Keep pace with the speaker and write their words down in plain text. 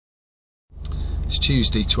It's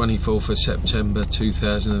Tuesday 24th of September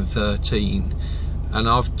 2013 and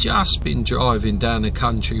I've just been driving down a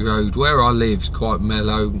country road where I lived, quite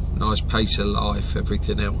mellow, nice pace of life,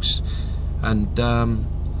 everything else, and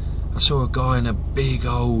I saw a guy in a big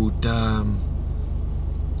old Nissan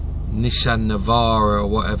Navara or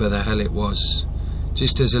whatever the hell it was,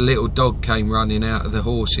 just as a little dog came running out of the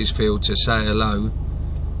horses field to say hello,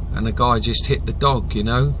 and the guy just hit the dog, you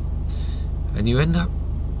know, and you end up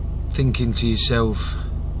thinking to yourself,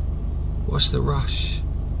 what's the rush?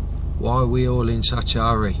 Why are we all in such a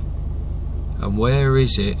hurry? And where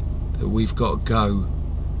is it that we've got to go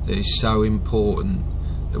that is so important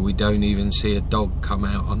that we don't even see a dog come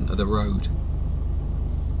out onto the road?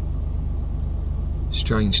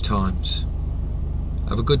 Strange times.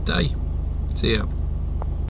 Have a good day. See ya.